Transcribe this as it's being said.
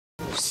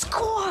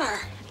Score!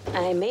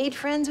 I made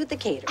friends with the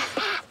caterer.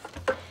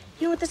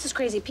 You know what? This is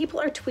crazy. People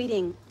are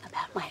tweeting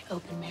about my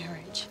open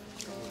marriage.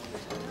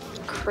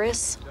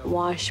 Chris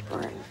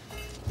Washburn.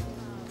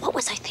 What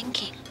was I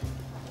thinking?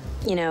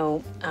 You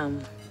know,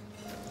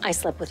 I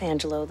slept with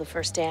Angelo the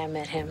first day I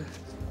met him.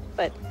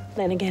 But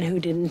then again, who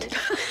didn't?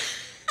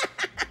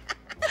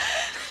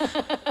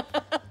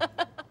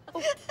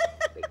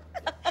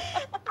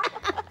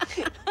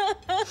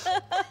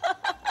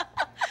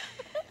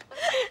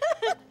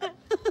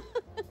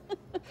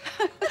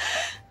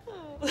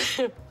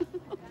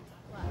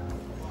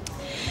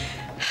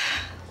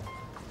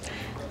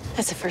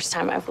 That's the first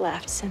time I've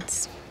laughed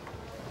since.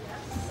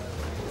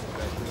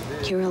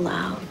 You're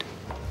allowed.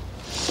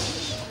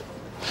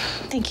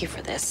 Thank you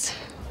for this.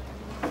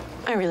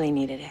 I really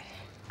needed it.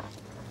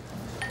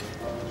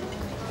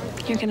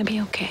 You're gonna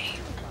be okay.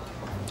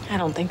 I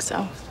don't think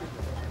so.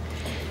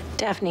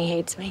 Daphne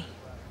hates me.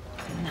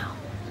 No,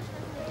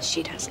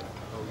 she doesn't.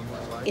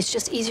 It's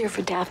just easier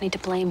for Daphne to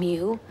blame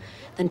you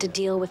than to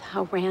deal with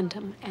how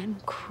random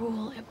and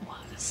cruel it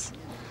was.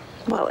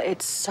 Well,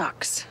 it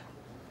sucks.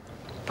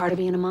 Part of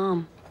being a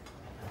mom.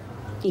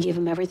 You give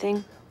them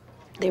everything,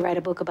 they write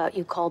a book about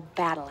you called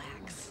Battle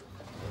Axe.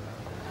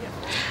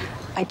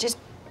 I just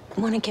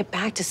want to get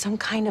back to some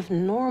kind of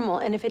normal,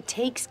 and if it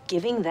takes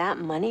giving that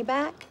money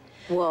back...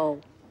 Whoa.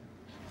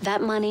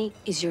 That money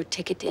is your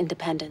ticket to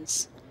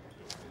independence.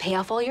 Pay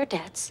off all your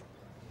debts,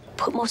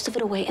 put most of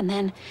it away, and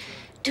then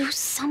do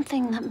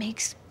something that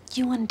makes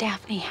you and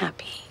Daphne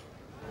happy.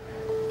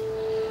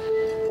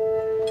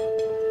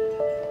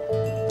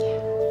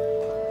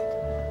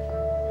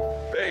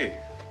 Hey,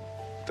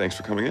 thanks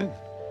for coming in.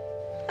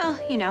 Oh,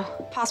 you know,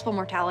 possible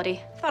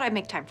mortality. Thought I'd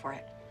make time for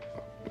it.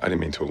 I didn't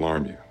mean to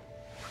alarm you.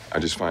 I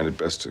just find it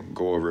best to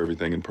go over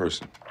everything in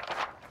person.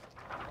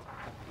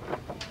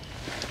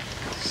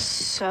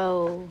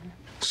 So,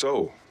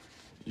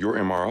 your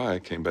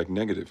MRI came back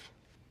negative.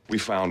 We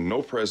found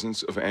no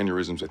presence of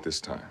aneurysms at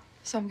this time.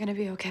 So I'm gonna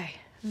be okay.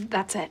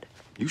 That's it.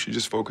 You should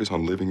just focus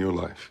on living your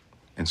life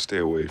and stay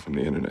away from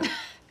the internet.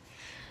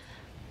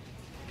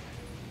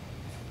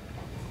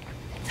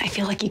 I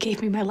feel like you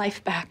gave me my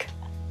life back.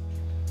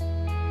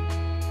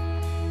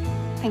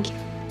 Thank you.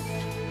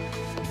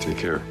 Take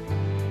care.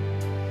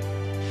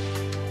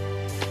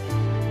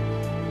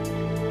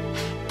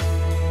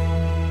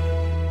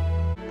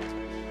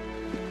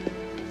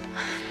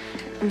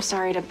 I'm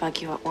sorry to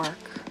bug you at work.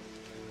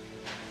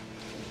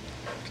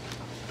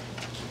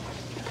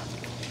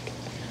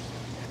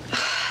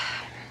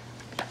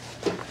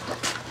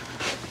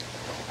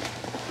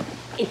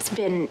 It's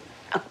been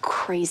a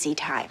crazy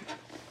time.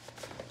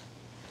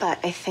 But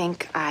I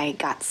think I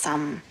got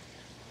some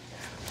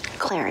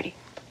clarity.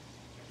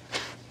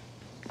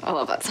 I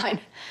love that sign.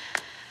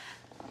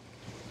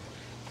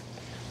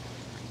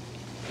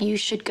 You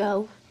should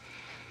go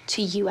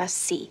to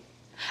USC.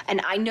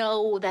 And I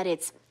know that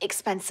it's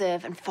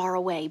expensive and far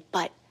away,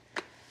 but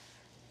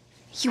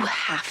you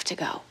have to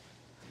go.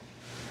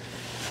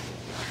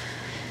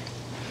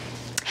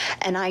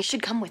 And I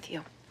should come with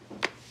you.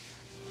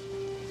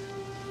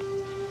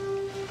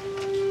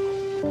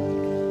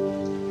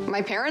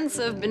 My parents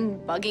have been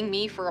bugging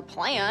me for a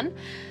plan.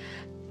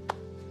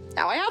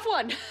 Now I have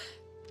one.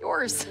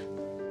 Yours.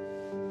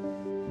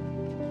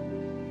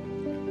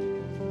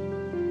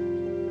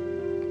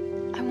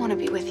 I want to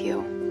be with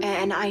you,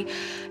 and I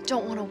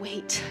don't want to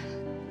wait.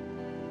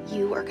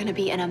 You are going to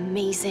be an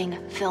amazing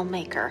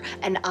filmmaker,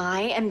 and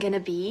I am going to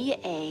be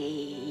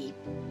a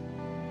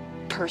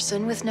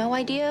person with no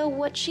idea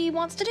what she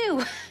wants to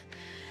do.